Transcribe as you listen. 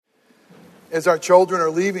As our children are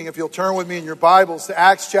leaving, if you'll turn with me in your Bibles to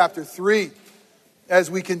Acts chapter 3,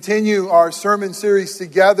 as we continue our sermon series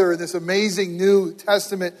together in this amazing New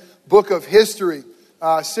Testament book of history,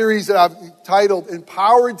 series that I've titled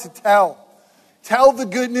Empowered to Tell. Tell the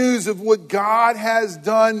good news of what God has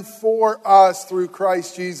done for us through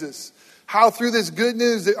Christ Jesus. How through this good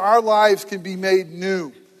news that our lives can be made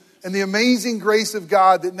new. And the amazing grace of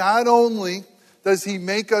God that not only does He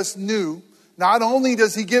make us new, not only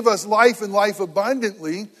does He give us life and life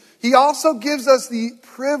abundantly, He also gives us the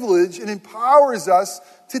privilege and empowers us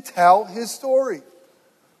to tell His story.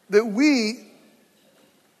 That we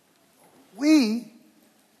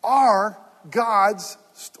are God's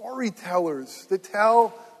storytellers that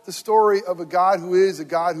tell the story of a God who is, a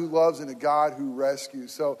God who loves, and a God who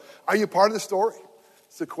rescues. So, are you part of the story?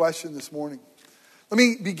 It's the question this morning. Let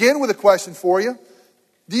me begin with a question for you.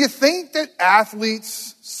 Do you think that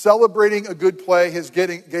athletes celebrating a good play is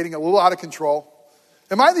getting a little out of control?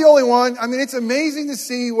 Am I the only one? I mean, it's amazing to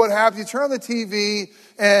see what happens. You turn on the TV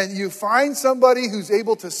and you find somebody who's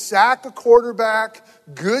able to sack a quarterback.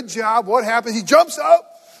 Good job. What happens? He jumps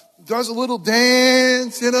up, does a little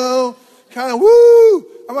dance, kind of woo.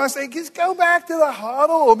 I'm going to say, just go back to the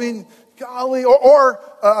huddle. I mean, golly. Or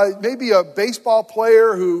maybe a baseball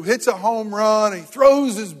player who hits a home run and he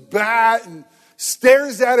throws his bat and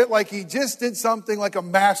stares at it like he just did something like a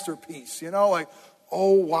masterpiece, like,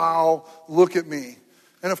 oh, wow, look at me.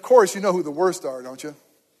 And of course, you know who the worst are, don't you?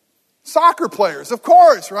 Soccer players, of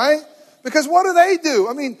course, right? Because what do?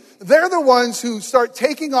 I mean, they're the ones who start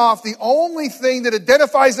taking off the only thing that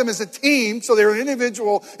identifies them as a team, so they're an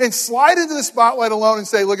individual, and slide into the spotlight alone and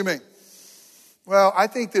say, look at me. Well, I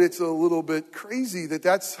think that it's a little bit crazy that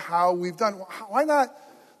that's how we've done. Why not,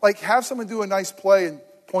 have someone do a nice play and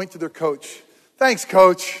point to their coach? Thanks,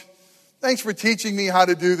 coach. Thanks for teaching me how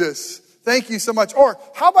to do this. Thank you so much. Or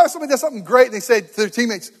how about if somebody does something great and they say to their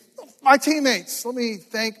teammates, my teammates, let me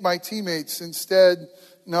thank my teammates. Instead,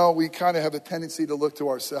 no, we kind of have a tendency to look to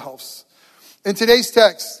ourselves. In today's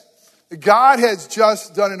text, God has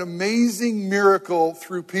just done an amazing miracle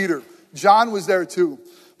through Peter. John was there too.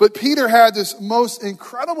 But Peter had this most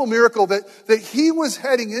incredible miracle that he was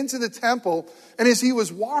heading into the temple. And as he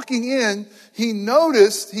was walking in, he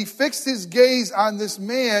fixed his gaze on this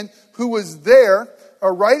man who was there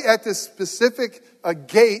right at this specific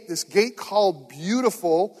gate, this gate called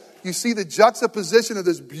Beautiful. You see the juxtaposition of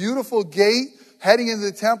this beautiful gate heading into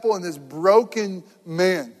the temple and this broken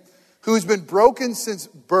man who's been broken since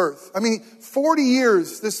birth. I mean, 40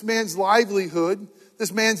 years, this man's livelihood,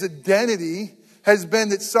 this man's identity has been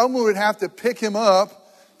that someone would have to pick him up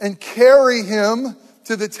and carry him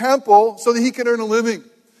to the temple so that he could earn a living.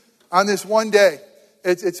 On this one day,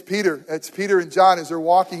 it's Peter and John as they're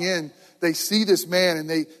walking in. They see this man and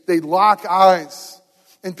they lock eyes.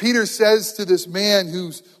 And Peter says to this man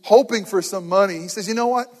who's hoping for some money, he says, you know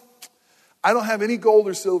what? I don't have any gold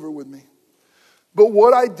or silver with me. But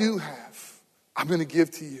what I do have, I'm going to give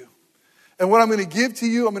to you. And what I'm going to give to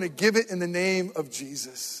you, I'm going to give it in the name of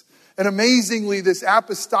Jesus. And amazingly, this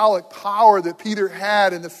apostolic power that Peter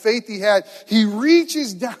had and the faith he had, he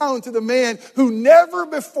reaches down to the man who never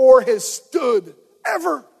before has stood,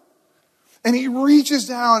 ever. And he reaches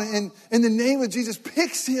down and in the name of Jesus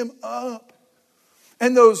picks him up.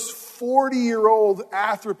 And those 40-year-old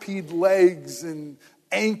atrophied legs and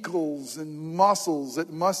ankles and muscles that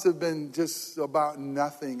must have been just about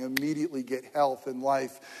nothing immediately get health and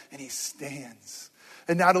life. And he stands.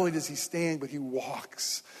 And not only does he stand, but he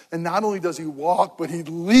walks. And not only does he walk, but he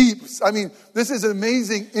leaps. I mean, this is an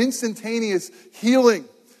amazing, instantaneous healing.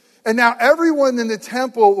 And now everyone in the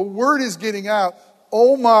temple, the word is getting out.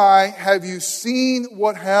 Oh my, have you seen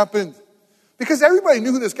what happened? Because everybody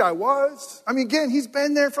knew who this guy was. I mean, again, he's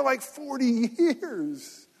been there for 40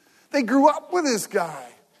 years. They grew up with this guy.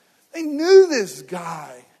 They knew this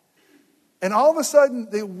guy. And all of a sudden,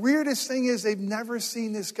 the weirdest thing is they've never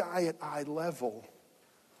seen this guy at eye level.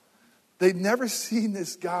 They've never seen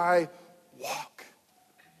this guy walk,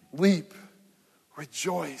 leap,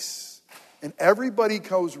 rejoice. And everybody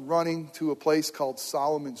goes running to a place called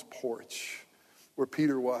Solomon's Porch, where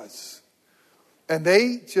Peter was. And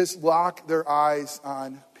they just lock their eyes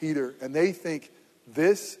on Peter. And they think,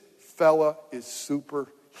 this fella is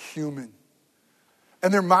superhuman.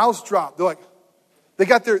 And their mouths drop. They're like, they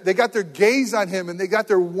got their gaze on him and they got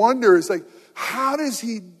their wonder. It's like, how does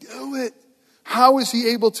he do it? How is he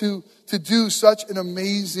able to do such an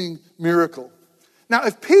amazing miracle? Now,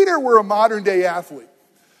 if Peter were a modern day athlete,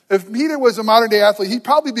 he'd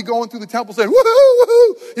probably be going through the temple saying, woohoo,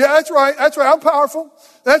 woohoo. Yeah, that's right, I'm powerful.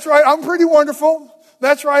 That's right, I'm pretty wonderful.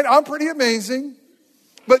 That's right, I'm pretty amazing.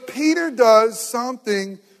 But Peter does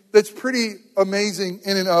something that's pretty amazing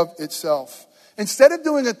in and of itself. Instead of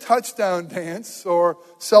doing a touchdown dance or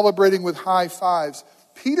celebrating with high fives,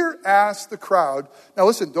 Peter asked the crowd, now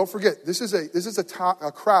listen, don't forget, this is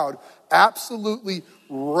a crowd absolutely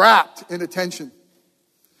wrapped in attention.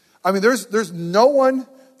 I mean, there's no one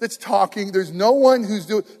that's talking. There's no one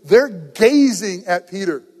they're gazing at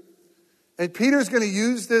Peter. And Peter's going to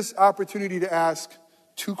use this opportunity to ask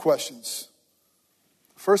two questions.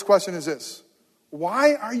 The first question is this: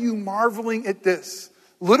 why are you marveling at this?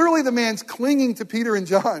 Literally, the man's clinging to Peter and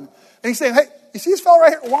John. And he's saying, hey, you see this fellow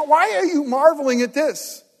right here? Why are you marveling at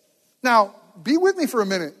this? Now, be with me for a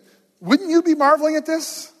minute. Wouldn't you be marveling at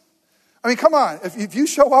this? I mean, come on. If you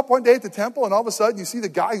show up one day at the temple and all of a sudden you see the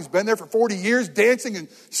guy who's been there for 40 years dancing and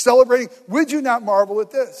celebrating, would you not marvel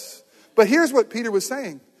at this? But here's what Peter was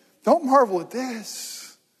saying. Don't marvel at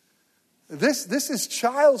this. This is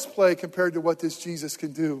child's play compared to what this Jesus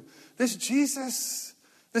can do. This Jesus,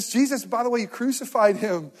 by the way, you crucified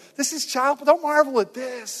him. This is child, but don't marvel at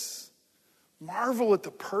this. Marvel at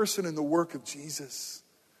the person and the work of Jesus.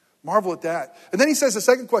 Marvel at that. And then he says the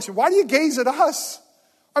second question, why do you gaze at us?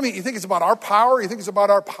 I mean, you think it's about our power? You think it's about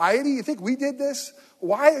our piety? You think we did this?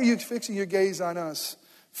 Why are you fixing your gaze on us?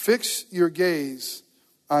 Fix your gaze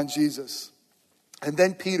on Jesus. And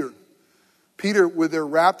then Peter, with their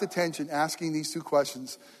rapt attention, asking these two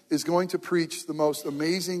questions, is going to preach the most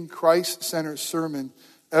amazing Christ-centered sermon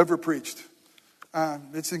ever preached.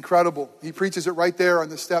 It's incredible. He preaches it right there on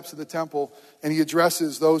the steps of the temple, and he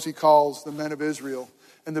addresses those he calls the men of Israel.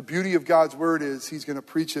 And the beauty of God's word is he's going to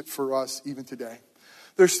preach it for us even today.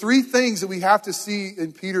 There's three things that we have to see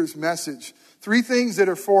in Peter's message. Three things that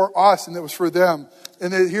are for us and that was for them.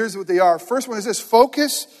 And then here's what they are. First one is this: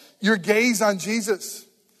 focus your gaze on Jesus.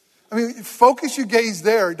 I mean, focus your gaze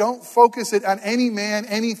there. Don't focus it on any man,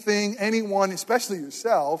 anything, anyone, especially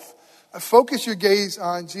yourself. Focus your gaze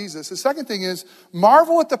on Jesus. The second thing is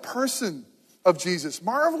marvel at the person of Jesus.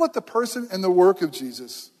 Marvel at the person and the work of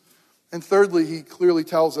Jesus. And thirdly, he clearly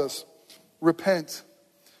tells us, repent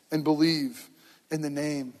and believe in the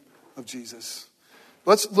name of Jesus.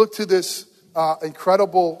 Let's look to this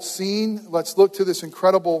incredible scene. Let's look to this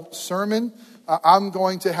incredible sermon. I'm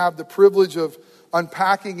going to have the privilege of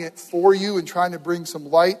unpacking it for you and trying to bring some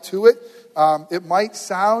light to it. It might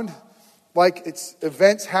sound like it's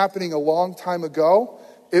events happening a long time ago.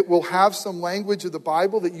 It will have some language of the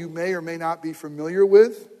Bible that you may or may not be familiar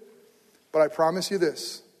with. But I promise you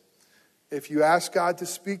this: if you ask God to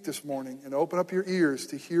speak this morning and open up your ears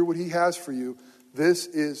to hear what he has for you, this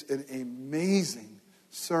is an amazing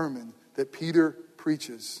sermon that Peter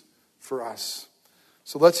preaches for us.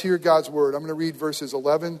 So let's hear God's word. I'm going to read verses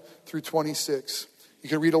 11 through 26. You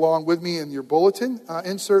can read along with me in your bulletin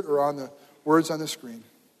insert or on the words on the screen.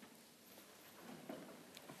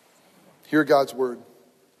 Hear God's word.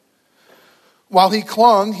 While he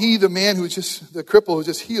clung, the man the cripple who was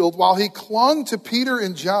just healed, while he clung to Peter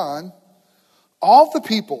and John, all the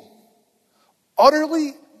people,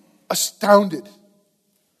 utterly astounded,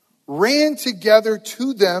 ran together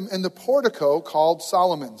to them in the portico called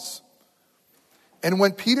Solomon's. And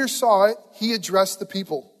when Peter saw it, he addressed the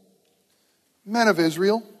people. Men of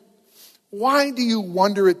Israel, why do you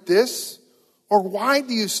wonder at this? Or why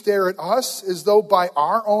do you stare at us as though by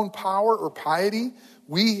our own power or piety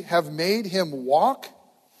we have made him walk?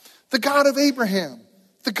 The God of Abraham,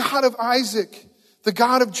 the God of Isaac, the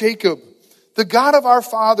God of Jacob, the God of our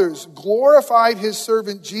fathers glorified his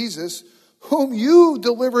servant Jesus, whom you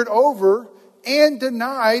delivered over and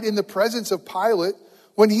denied in the presence of Pilate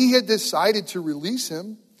when he had decided to release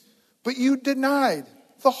him. But you denied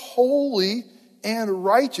the holy and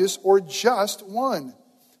righteous or just one,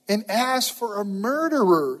 and asked for a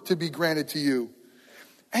murderer to be granted to you.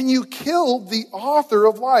 And you killed the author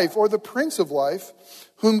of life, or the Prince of Life,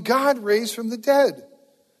 whom God raised from the dead.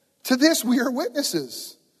 To this we are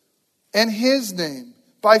witnesses. And his name,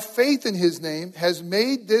 by faith in his name, has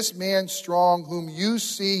made this man strong whom you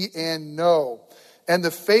see and know. And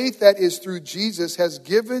the faith that is through Jesus has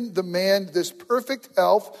given the man this perfect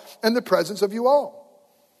health in the presence of you all.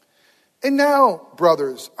 And now,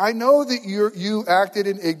 brothers, I know that you acted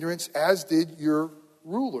in ignorance, as did your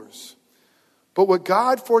rulers. But what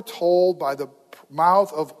God foretold by the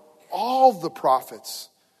mouth of all the prophets,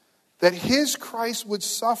 that his Christ would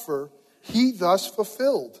suffer, he thus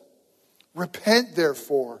fulfilled. Repent,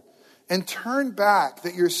 therefore, and turn back,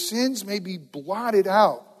 that your sins may be blotted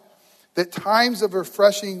out, that times of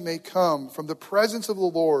refreshing may come from the presence of the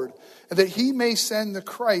Lord, and that he may send the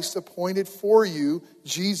Christ appointed for you,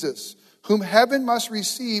 Jesus, whom heaven must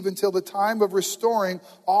receive until the time of restoring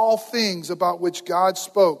all things about which God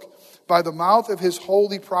spoke by the mouth of his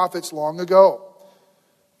holy prophets long ago.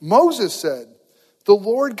 Moses said, "The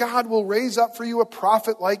Lord God will raise up for you a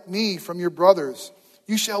prophet like me from your brothers.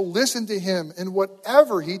 You shall listen to him in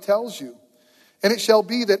whatever he tells you. And it shall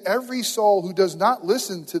be that every soul who does not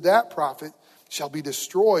listen to that prophet shall be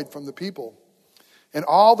destroyed from the people." And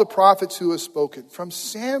all the prophets who have spoken, from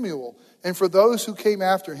Samuel and for those who came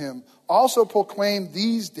after him, also proclaimed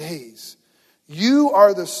these days, "You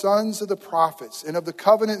are the sons of the prophets and of the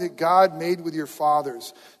covenant that God made with your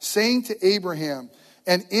fathers, saying to Abraham,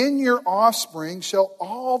 'And in your offspring shall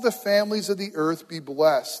all the families of the earth be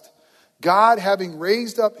blessed.' God, having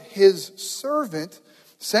raised up his servant,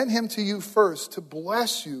 sent him to you first to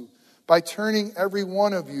bless you by turning every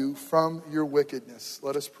one of you from your wickedness."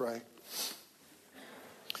 Let us pray.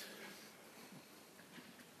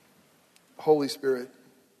 Holy Spirit,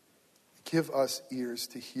 give us ears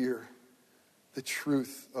to hear the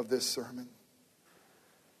truth of this sermon.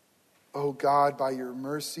 Oh God, by your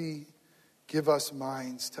mercy, give us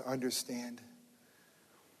minds to understand.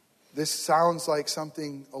 This sounds like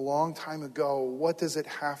something a long time ago. What does it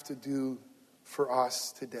have to do for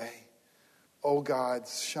us today? Oh God,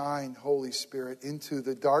 shine, Holy Spirit, into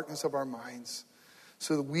the darkness of our minds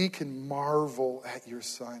so that we can marvel at your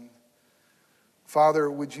Son.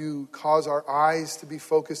 Father, would you cause our eyes to be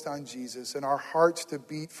focused on Jesus and our hearts to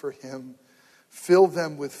beat for him? Fill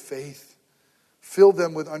them with faith. Fill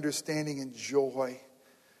them with understanding and joy.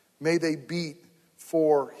 May they beat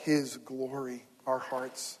for his glory, our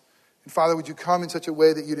hearts. And Father, would you come in such a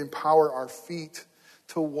way that you'd empower our feet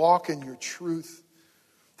to walk in your truth,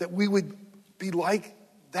 that we would be like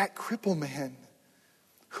that crippled man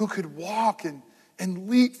who could walk and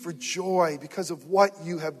leap for joy because of what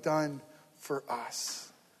you have done for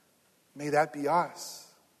us. May that be us.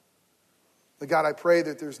 God, I pray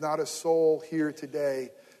that there's not a soul here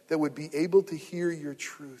today that would be able to hear your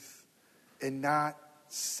truth and not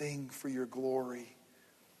sing for your glory.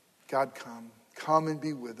 God, come and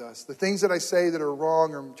be with us. The things that I say that are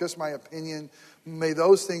wrong or just my opinion, may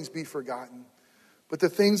those things be forgotten. But the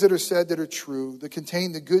things that are said that are true, that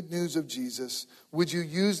contain the good news of Jesus, would you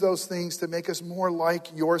use those things to make us more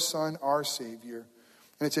like your Son, our Savior?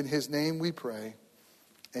 And it's in his name we pray.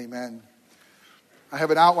 Amen. I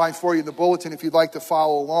have an outline for you in the bulletin if you'd like to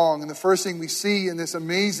follow along. And the first thing we see in this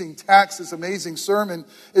amazing text, this amazing sermon,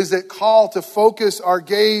 is that call to focus our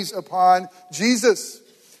gaze upon Jesus.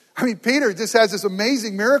 I mean, Peter just has this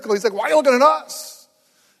amazing miracle. He's like, why are you looking at us?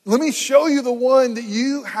 Let me show you the one that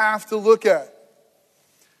you have to look at.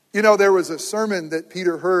 You know, there was a sermon that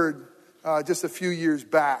Peter heard just a few years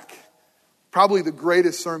back. Probably the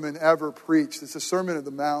greatest sermon ever preached. It's the Sermon on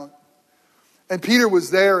the Mount. And Peter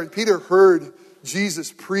was there, and Peter heard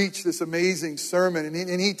Jesus preach this amazing sermon.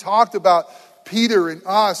 And he talked about Peter and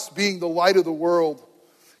us being the light of the world.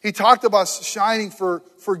 He talked about shining for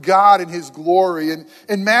God and his glory. And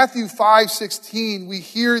in Matthew 5:16, we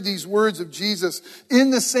hear these words of Jesus. In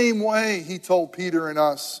the same way, he told Peter and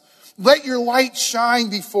us, let your light shine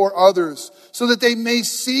before others so that they may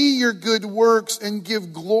see your good works and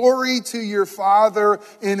give glory to your Father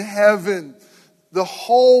in heaven. The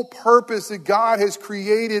whole purpose that God has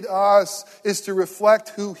created us is to reflect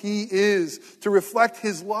who he is, to reflect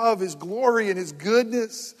his love, his glory, and his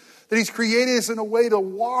goodness. That he's created us in a way to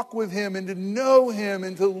walk with him and to know him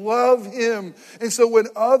and to love him. And so when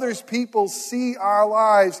people see our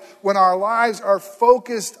lives, when our lives are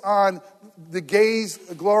focused on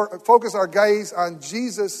focus our gaze on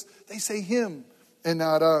Jesus, they say him and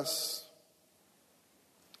not us.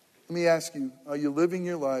 Let me ask you, are you living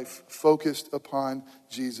your life focused upon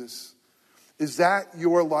Jesus? Is that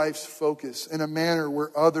your life's focus in a manner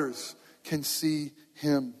where others can see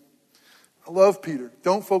him? I love Peter.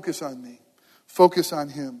 Don't focus on me. Focus on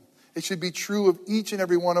him. It should be true of each and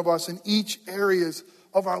every one of us in each areas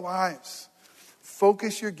of our lives.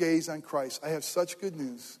 Focus your gaze on Christ. I have such good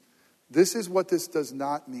news. This is what this does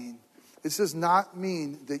not mean. This does not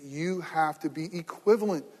mean that you have to be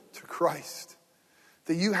equivalent to Christ.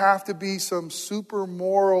 That you have to be some super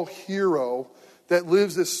moral hero that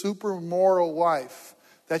lives a super moral life.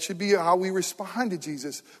 That should be how we respond to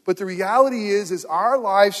Jesus. But the reality is our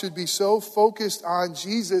lives should be so focused on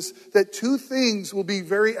Jesus that two things will be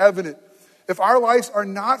very evident. If our lives are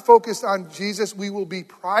not focused on Jesus, we will be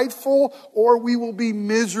prideful or we will be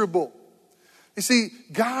miserable. You see,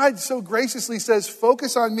 God so graciously says,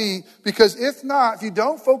 focus on me, because if you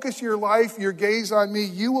don't focus your life, your gaze on me,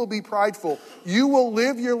 you will be prideful. You will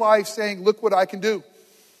live your life saying, look what I can do.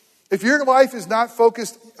 If your life is not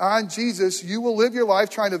focused on Jesus, you will live your life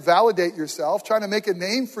trying to validate yourself, trying to make a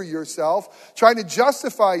name for yourself, trying to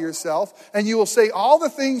justify yourself, and you will say all the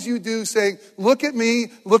things you do saying, look at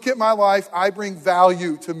me, look at my life, I bring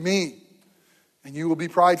value to me. and you will be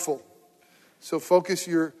prideful. So focus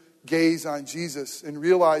your gaze on Jesus and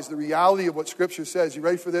realize the reality of what Scripture says. You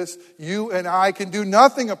ready for this? You and I can do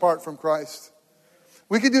nothing apart from Christ.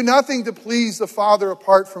 We can do nothing to please the Father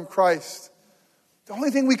apart from Christ. The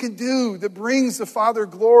only thing we can do that brings the Father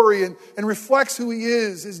glory and reflects who He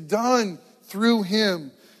is done through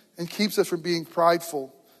Him and keeps us from being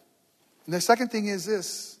prideful. And the second thing is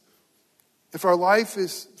this. If our life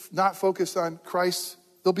is not focused on Christ,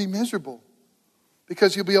 they'll be miserable.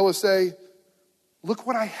 Because you'll be able to say, look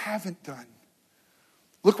what I haven't done.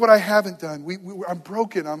 Look what I haven't done. I'm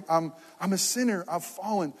broken. I'm a sinner. I've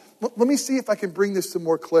fallen. Let me see if I can bring this to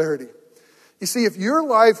more clarity. You see, if your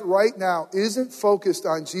life right now isn't focused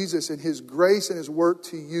on Jesus and His grace and His work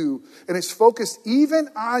to you, and it's focused even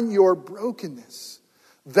on your brokenness,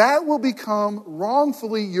 that will become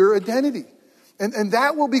wrongfully your identity. And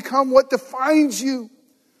that will become what defines you.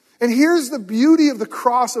 And here's the beauty of the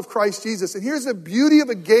cross of Christ Jesus. And here's the beauty of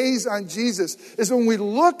a gaze on Jesus. Is when we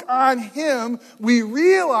look on Him, we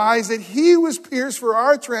realize that He was pierced for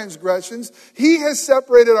our transgressions. He has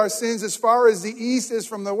separated our sins as far as the east is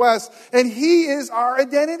from the west. And He is our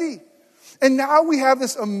identity. And now we have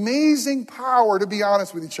this amazing power to be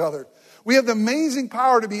honest with each other. We have the amazing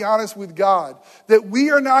power to be honest with God, that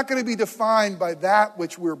we are not going to be defined by that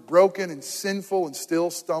which we're broken and sinful and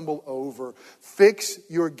still stumble over. Fix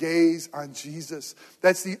your gaze on Jesus.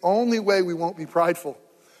 That's the only way we won't be prideful.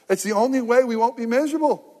 That's the only way we won't be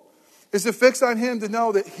miserable, is to fix on Him, to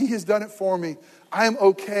know that He has done it for me. I am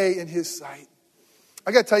okay in His sight.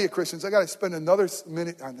 I got to tell you, Christians, I got to spend another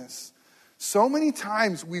minute on this. So many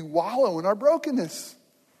times we wallow in our brokenness.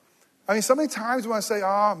 I mean, so many times we want to say,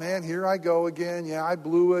 oh man, here I go again. Yeah, I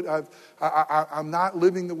blew it. I'm not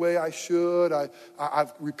living the way I should.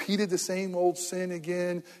 I've repeated the same old sin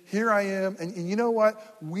again. Here I am. And you know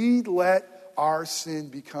what? We let our sin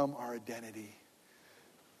become our identity.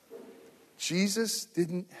 Jesus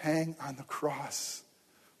didn't hang on the cross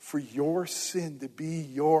for your sin to be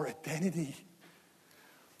your identity.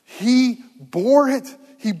 He bore it.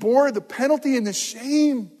 He bore the penalty and the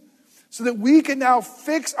shame, so that we can now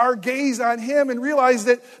fix our gaze on Him and realize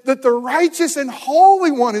that the righteous and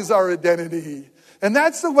holy one is our identity. And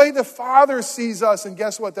that's the way the Father sees us. And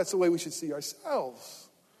guess what? That's the way we should see ourselves.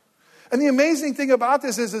 And the amazing thing about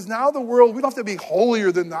this is now the world, we don't have to be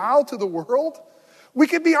holier than thou to the world. We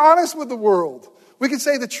can be honest with the world. We can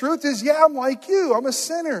say the truth is, yeah, I'm like you. I'm a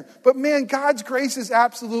sinner. But man, God's grace is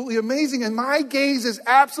absolutely amazing. And my gaze is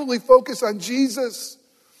absolutely focused on Jesus.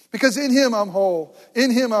 Because in Him I'm whole.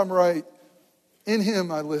 In Him I'm right. In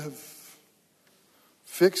Him I live.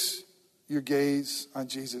 Fix your gaze on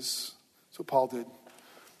Jesus. That's what Paul did.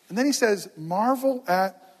 And then he says, marvel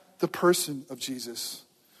at the person of Jesus.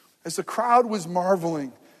 As the crowd was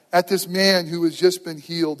marveling at this man who has just been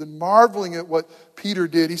healed and marveling at what Peter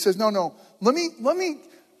did, he says, no, let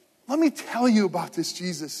me tell you about this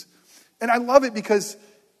Jesus. And I love it because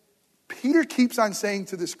Peter keeps on saying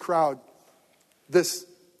to this crowd this,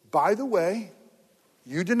 by the way,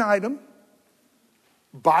 you denied Him.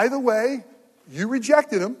 By the way, you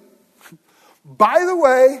rejected Him. By the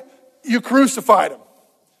way, you crucified Him.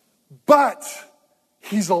 But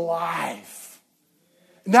He's alive.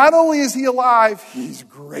 Not only is He alive, He's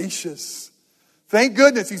gracious. Thank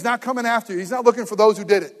goodness He's not coming after you. He's not looking for those who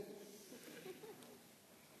did it.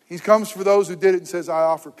 He comes for those who did it and says, I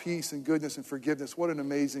offer peace and goodness and forgiveness. What an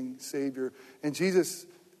amazing Savior. And Jesus,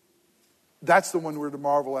 that's the one we're to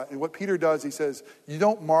marvel at. And what Peter does, he says, you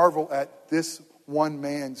don't marvel at this one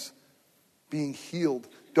man's being healed.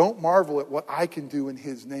 Don't marvel at what I can do in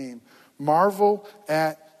His name. Marvel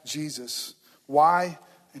at Jesus. Why?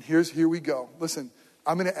 And here we go. Listen,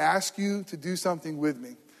 I'm going to ask you to do something with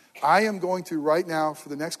me. I am going to right now, for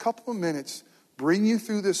the next couple of minutes, bring you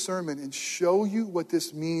through this sermon and show you what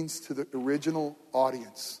this means to the original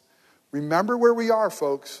audience. Remember where we are,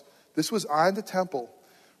 folks. This was on the temple.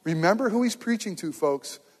 Remember who he's preaching to,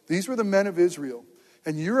 folks. These were the men of Israel.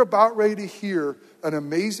 And you're about ready to hear an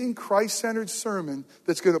amazing Christ-centered sermon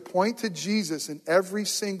that's going to point to Jesus in every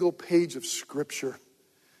single page of Scripture.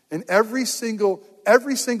 In every single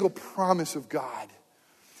promise of God.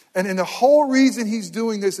 And the whole reason he's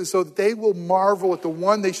doing this is so that they will marvel at the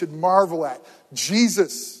one they should marvel at.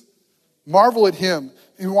 Jesus. Marvel at Him.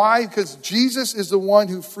 And why? Because Jesus is the one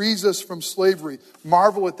who frees us from slavery.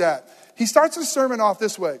 Marvel at that. He starts his sermon off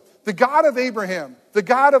this way. The God of Abraham, the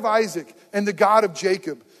God of Isaac, and the God of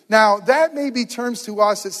Jacob. Now, that may be terms to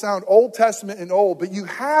us that sound Old Testament and old, but you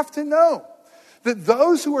have to know that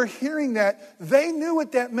those who are hearing that, they knew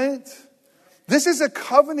what that meant. This is a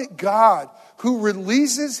covenant God who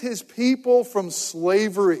releases His people from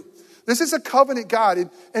slavery. This is a covenant God.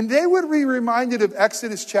 And they would be reminded of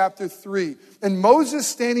Exodus chapter 3 and Moses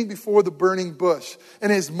standing before the burning bush.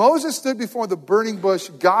 And as Moses stood before the burning bush,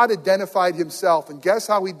 God identified himself. And guess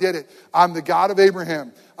how he did it? I'm the God of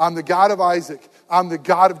Abraham. I'm the God of Isaac. I'm the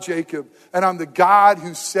God of Jacob. And I'm the God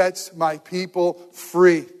who sets my people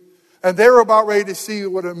free. And they were about ready to see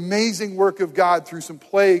what an amazing work of God through some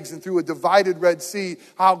plagues and through a divided Red Sea,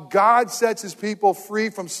 how God sets his people free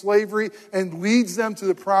from slavery and leads them to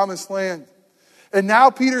the promised land. And now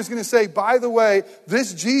Peter's going to say, by the way,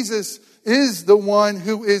 this Jesus is the one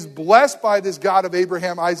who is blessed by this God of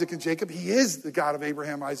Abraham, Isaac, and Jacob. He is the God of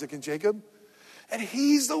Abraham, Isaac, and Jacob. And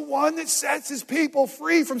he's the one that sets his people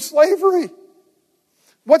free from slavery.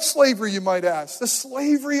 What slavery, you might ask? The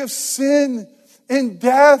slavery of sin and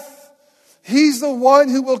death. He's the one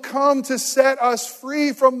who will come to set us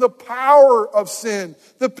free from the power of sin,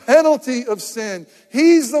 the penalty of sin.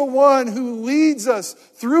 He's the one who leads us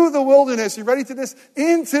through the wilderness, you ready to this?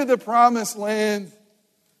 Into the promised land.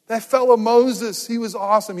 That fellow Moses, he was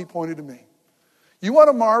awesome. He pointed to me. You want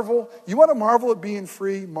to marvel? You want to marvel at being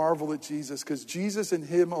free? Marvel at Jesus, because Jesus and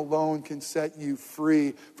him alone can set you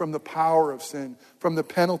free from the power of sin, from the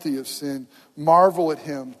penalty of sin. Marvel at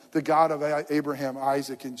him, the God of Abraham,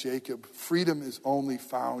 Isaac, and Jacob. Freedom is only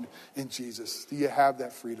found in Jesus. Do you have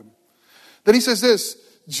that freedom? Then he says this,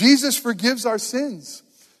 Jesus forgives our sins.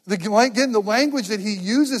 Again, the language that he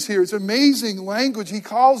uses here is amazing language. He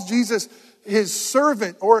calls Jesus his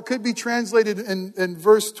servant, or it could be translated in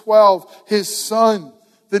verse 12, his son.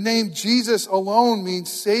 The name Jesus alone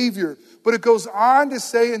means Savior. But it goes on to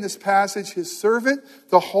say in this passage, his servant,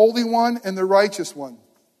 the Holy One, and the Righteous One.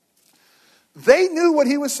 They knew what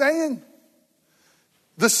he was saying.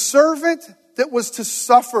 The servant that was to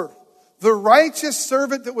suffer, the righteous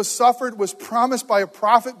servant that was suffered, was promised by a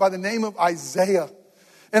prophet by the name of Isaiah.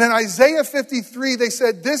 And in Isaiah 53, they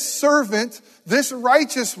said, this servant, this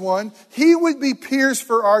righteous one, he would be pierced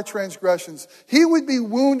for our transgressions. He would be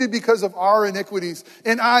wounded because of our iniquities.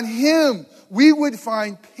 And on him, we would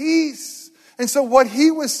find peace. And so what he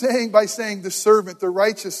was saying by saying the servant, the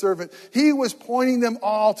righteous servant, he was pointing them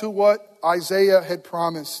all to what Isaiah had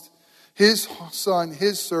promised. His son,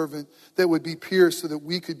 his servant, that would be pierced so that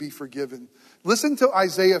we could be forgiven. Listen to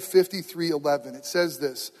Isaiah 53:11. It says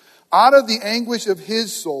this, out of the anguish of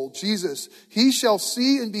his soul, Jesus, he shall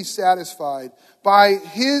see and be satisfied. By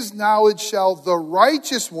his knowledge shall the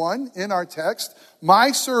righteous one, in our text,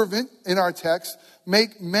 my servant, in our text,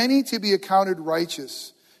 make many to be accounted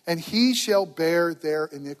righteous, and he shall bear their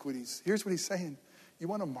iniquities. Here's what he's saying. You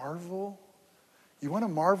want to marvel? You want to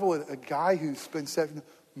marvel at a guy who's been set?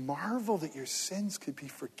 Marvel that your sins could be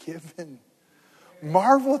forgiven.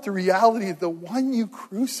 Marvel at the reality that the one you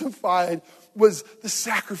crucified was the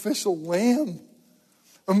sacrificial lamb.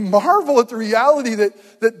 Marvel at the reality that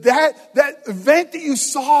event that you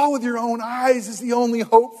saw with your own eyes is the only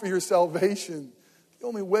hope for your salvation. The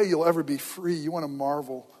only way you'll ever be free. You want to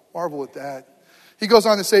marvel at that. He goes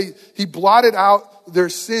on to say, he blotted out their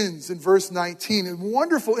sins in verse 19. And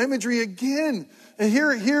wonderful imagery again. And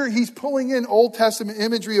here he's pulling in Old Testament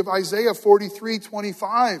imagery of Isaiah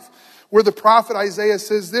 43:25. Where the prophet Isaiah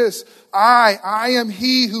says this, I am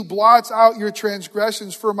he who blots out your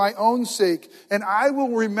transgressions for my own sake, and I will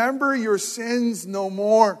remember your sins no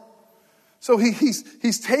more. So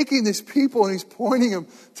he's taking this people and he's pointing them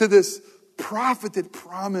to this prophet that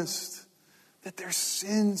promised that their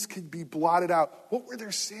sins could be blotted out. What were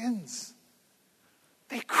their sins?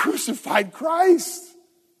 They crucified Christ.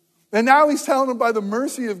 And now he's telling them by the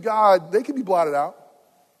mercy of God, they can be blotted out.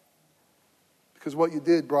 Because what you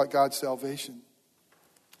did brought God's salvation.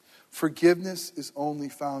 Forgiveness is only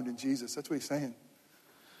found in Jesus. That's what he's saying.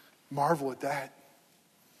 Marvel at that.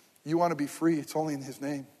 You want to be free, it's only in his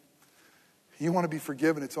name. You want to be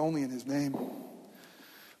forgiven, it's only in his name.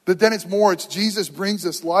 But then it's more, it's Jesus brings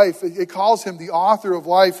us life. It calls him the author of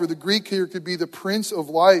life, or the Greek here could be the Prince of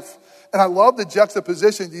Life. And I love the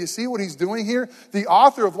juxtaposition. Do you see what he's doing here? The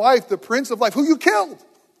author of life, the Prince of Life, who you killed.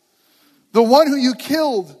 The one who you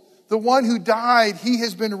killed. The one who died, he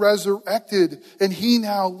has been resurrected and he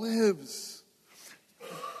now lives.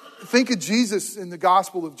 Think of Jesus in the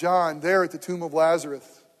Gospel of John there at the tomb of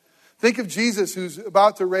Lazarus. Think of Jesus who's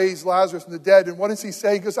about to raise Lazarus from the dead. And what does he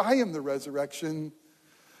say? He goes, I am the resurrection.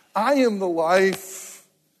 I am the life.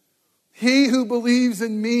 He who believes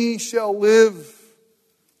in me shall live.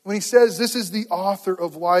 When he says this is the author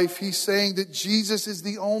of life, he's saying that Jesus is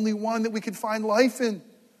the only one that we can find life in.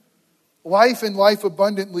 Life and life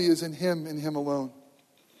abundantly is in him and him alone.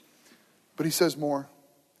 But he says more.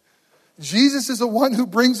 Jesus is the one who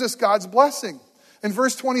brings us God's blessing. In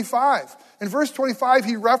verse 25,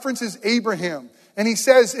 he references Abraham. And he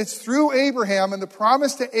says it's through Abraham and the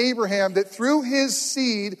promise to Abraham that through his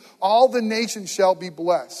seed, all the nations shall be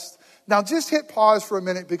blessed. Now just hit pause for a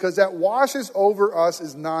minute because that washes over us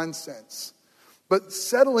as nonsense. But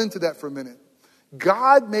settle into that for a minute.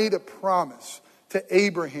 God made a promise to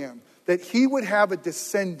Abraham that he would have a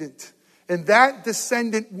descendant. And that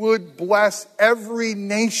descendant would bless every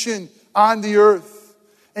nation on the earth.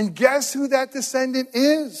 And guess who that descendant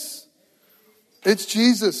is? It's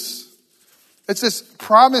Jesus. It's this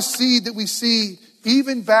promised seed that we see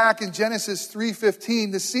even back in Genesis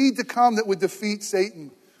 3:15. The seed to come that would defeat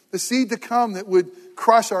Satan. The seed to come that would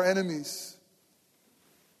crush our enemies.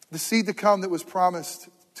 The seed to come that was promised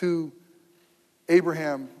to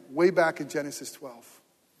Abraham way back in Genesis 12.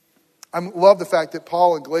 I love the fact that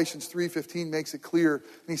Paul in Galatians 3:15 makes it clear.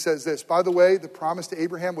 And he says this, by the way, the promise to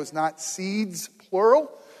Abraham was not seeds,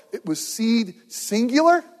 plural. It was seed,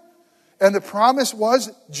 singular. And the promise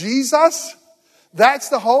was Jesus. That's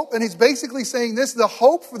the hope. And he's basically saying this, the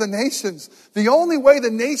hope for the nations. The only way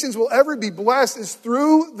the nations will ever be blessed is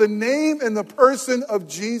through the name and the person of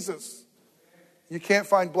Jesus. You can't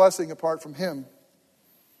find blessing apart from him.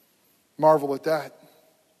 Marvel at that.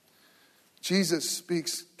 Jesus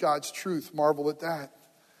speaks God's truth. Marvel at that.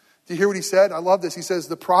 Do you hear what he said? I love this. He says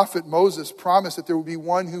the prophet Moses promised that there would be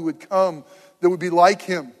one who would come that would be like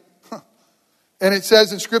him. And it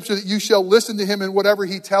says in Scripture that you shall listen to him in whatever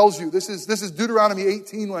he tells you. This is Deuteronomy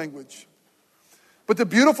 18 language. But the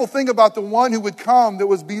beautiful thing about the one who would come that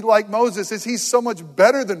would be like Moses is he's so much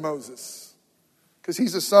better than Moses. Because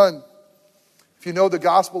he's a son. If you know the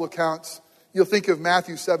gospel accounts, you'll think of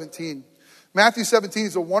Matthew 17. Matthew 17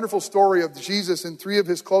 is a wonderful story of Jesus and three of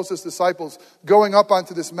his closest disciples going up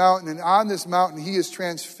onto this mountain. And on this mountain, he is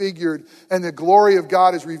transfigured and the glory of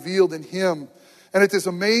God is revealed in him. And at this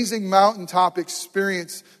amazing mountaintop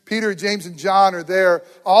experience, Peter, James, and John are there.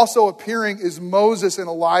 Also appearing is Moses and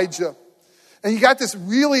Elijah. And you got this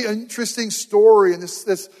really interesting story and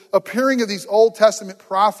this appearing of these Old Testament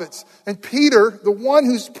prophets. And Peter, the one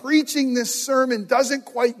who's preaching this sermon, doesn't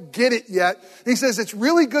quite get it yet. And he says, it's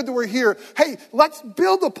really good that we're here. Hey, let's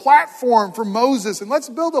build a platform for Moses. And let's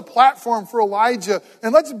build a platform for Elijah.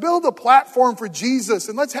 And let's build a platform for Jesus.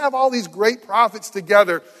 And let's have all these great prophets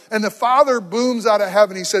together. And the Father booms out of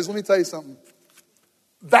heaven. He says, let me tell you something.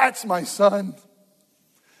 That's my son.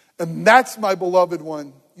 And that's my beloved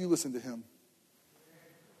one. You listen to him.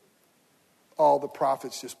 All the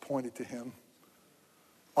prophets just pointed to him.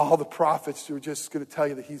 All the prophets were just going to tell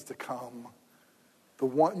you that he's to come. The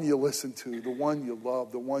one you listen to, the one you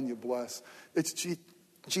love, the one you bless. It's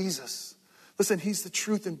Jesus. Listen, he's the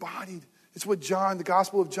truth embodied. It's what John, the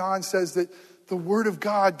Gospel of John says, that the Word of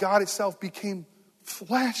God, God itself became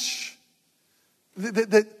flesh.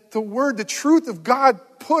 That the Word, the truth of God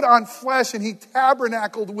put on flesh and he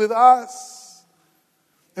tabernacled with us.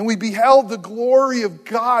 And we beheld the glory of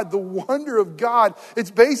God, the wonder of God.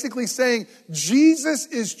 It's basically saying Jesus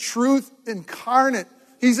is truth incarnate.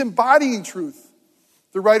 He's embodying truth.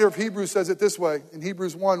 The writer of Hebrews says it this way, in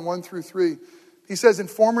Hebrews 1:1-3. He says, in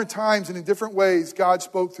former times and in different ways, God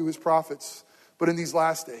spoke through his prophets. But in these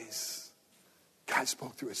last days, God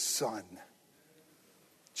spoke through his Son,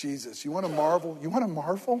 Jesus. You want to marvel? You want to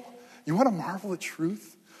marvel? You want to marvel at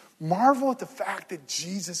truth? Marvel at the fact that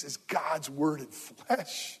Jesus is God's word in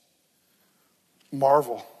flesh.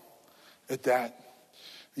 Marvel at that.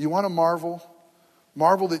 You want to marvel?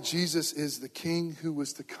 Marvel that Jesus is the King who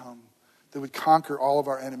was to come, that would conquer all of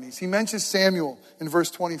our enemies. He mentions Samuel in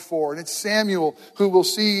verse 24. And it's Samuel who we'll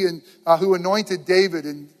see who anointed David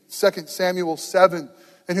in 2 Samuel 7.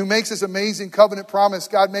 And who makes this amazing covenant promise.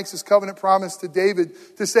 God makes this covenant promise to David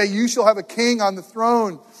to say, you shall have a king on the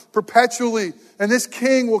throne perpetually. And this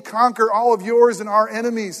king will conquer all of yours and our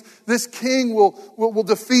enemies. This king will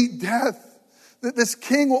defeat death. This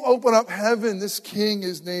king will open up heaven. This king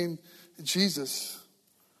is named Jesus,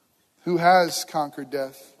 who has conquered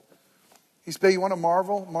death. He's saying, you want to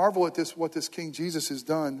marvel? Marvel at this, what this King Jesus has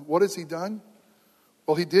done. What has he done?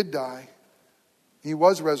 Well, he did die. He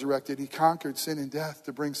was resurrected. He conquered sin and death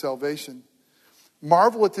to bring salvation.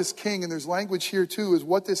 Marvel at this king, and there's language here too, is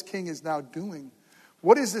what this king is now doing.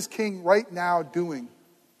 What is this king right now doing?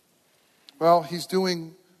 Well, he's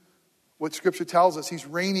doing what Scripture tells us. He's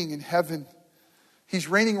reigning in heaven. He's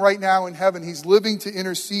reigning right now in heaven. He's living to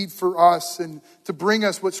intercede for us and to bring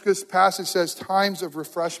us what this passage says, times of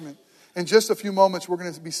refreshment. In just a few moments, we're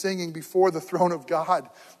going to be singing before the throne of God.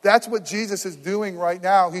 That's what Jesus is doing right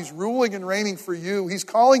now. He's ruling and reigning for you. He's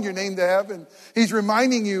calling your name to heaven. He's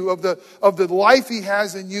reminding you of the life he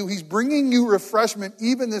has in you. He's bringing you refreshment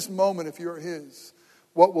even this moment if you're his.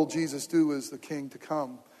 What will Jesus do as the king to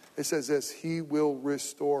come? It says this, he will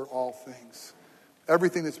restore all things.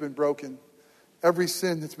 everything that's been broken, every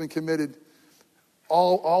sin that's been committed,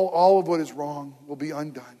 all of what is wrong will be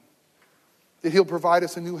undone. That he'll provide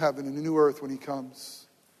us a new heaven and a new earth when he comes.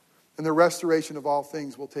 And the restoration of all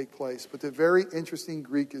things will take place. But the very interesting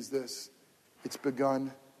Greek is this: it's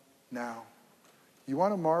begun now. You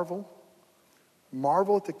want to marvel?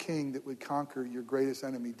 Marvel at the king that would conquer your greatest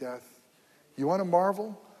enemy, death. You want to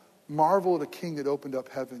marvel? Marvel at a king that opened up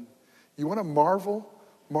heaven. You want to marvel?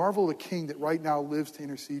 Marvel at a king that right now lives to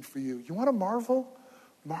intercede for you. You want to marvel?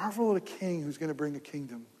 Marvel at a king who's going to bring a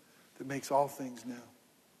kingdom that makes all things new.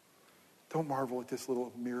 Don't marvel at this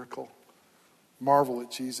little miracle. Marvel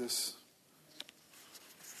at Jesus.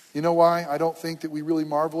 You know why I don't think that we really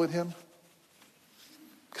marvel at him?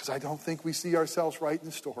 Because I don't think we see ourselves right in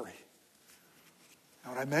the story.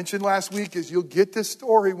 Now, what I mentioned last week is you'll get this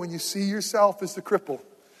story when you see yourself as the cripple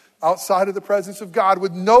outside of the presence of God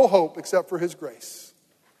with no hope except for his grace.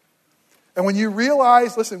 And when you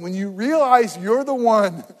realize, when you realize you're the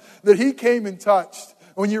one that he came and touched,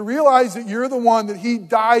 when you realize that you're the one that he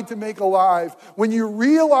died to make alive, when you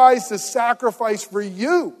realize the sacrifice for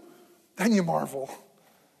you, then you marvel.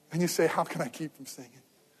 And you say, how can I keep from singing?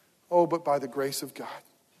 Oh, but by the grace of God.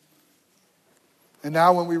 And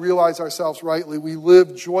now when we realize ourselves rightly, we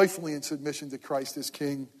live joyfully in submission to Christ as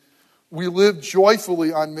King. We live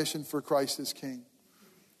joyfully on mission for Christ as King.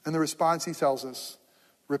 And the response he tells us,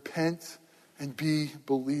 repent and be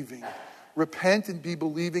believing. Repent and be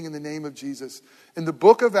believing in the name of Jesus. In the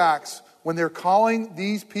book of Acts, when they're calling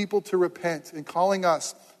these people to repent and calling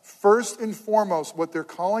us, first and foremost, what they're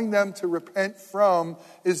calling them to repent from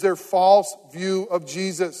is their false view of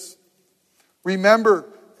Jesus. Remember,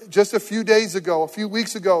 just a few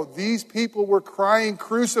weeks ago, these people were crying,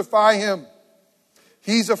 crucify him.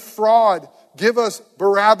 He's a fraud. Give us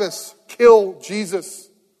Barabbas. Kill Jesus.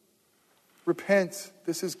 Repent.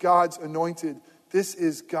 This is God's anointed. This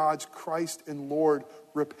is God's Christ and Lord.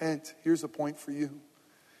 Repent. Here's a point for you.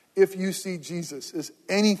 If you see Jesus as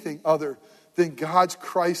anything other than God's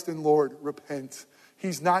Christ and Lord, repent.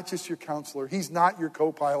 He's not just your counselor. He's not your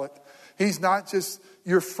co-pilot. He's not just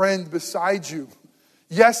your friend beside you.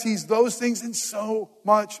 Yes, he's those things and so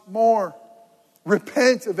much more.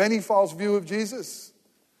 Repent of any false view of Jesus.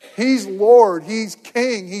 He's Lord. He's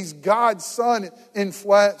King. He's God's Son in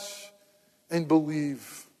flesh. And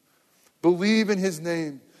believe. Believe in his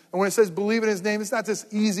name. And when it says believe in his name, it's not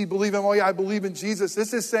just easy believing, oh yeah, I believe in Jesus.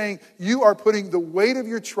 This is saying you are putting the weight of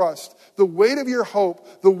your trust, the weight of your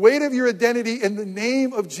hope, the weight of your identity in the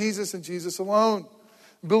name of Jesus and Jesus alone.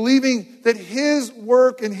 Believing that his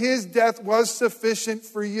work and his death was sufficient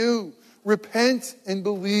for you. Repent and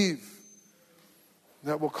believe.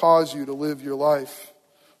 That will cause you to live your life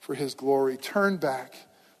for his glory. Turn back.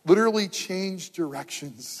 Literally change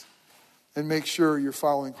directions. And make sure you're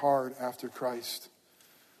following hard after Christ.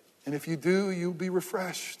 And if you do, you'll be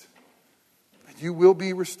refreshed. And you will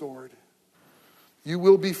be restored. You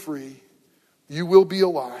will be free. You will be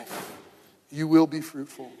alive. You will be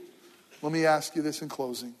fruitful. Let me ask you this in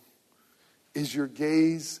closing. Is your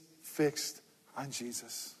gaze fixed on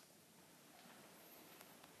Jesus?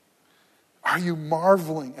 Are you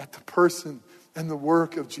marveling at the person and the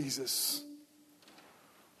work of Jesus?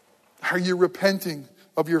 Are you repenting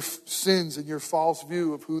of your sins and your false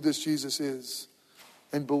view of who this Jesus is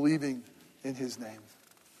and believing in his name?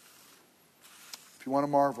 If you want to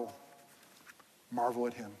marvel, marvel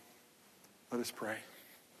at him. Let us pray.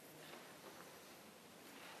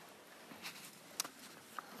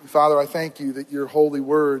 Father, I thank you that your holy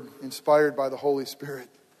word, inspired by the Holy Spirit,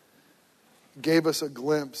 gave us a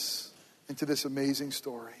glimpse into this amazing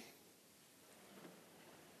story.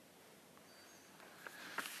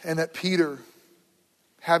 And that Peter,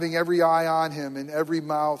 having every eye on him and every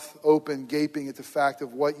mouth open, gaping at the fact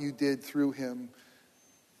of what you did through him,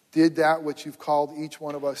 did that which you've called each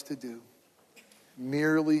one of us to do.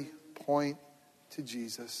 Merely point to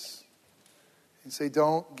Jesus and say,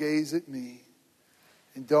 don't gaze at me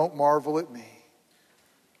and don't marvel at me.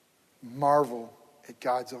 Marvel at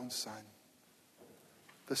God's own Son,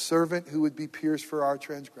 the servant who would be pierced for our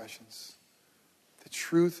transgressions, the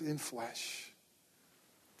truth in flesh,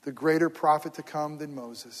 the greater prophet to come than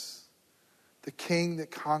Moses, the king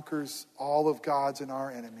that conquers all of God's and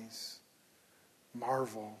our enemies.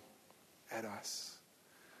 Marvel at us.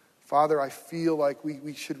 Father, I feel like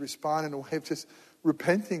we should respond in a way of just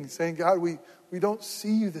repenting, saying, God, we don't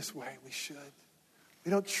see you this way. We should. We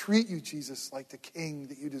don't treat you, Jesus, like the king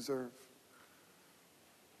that you deserve.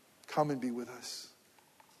 Come and be with us.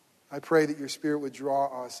 I pray that your Spirit would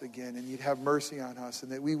draw us again and you'd have mercy on us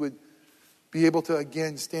and that we would be able to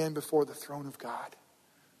again stand before the throne of God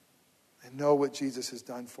and know what Jesus has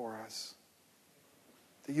done for us.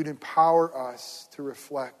 that you'd empower us to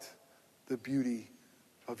reflect the beauty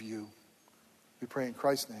of you. We pray in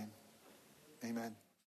Christ's name. Amen.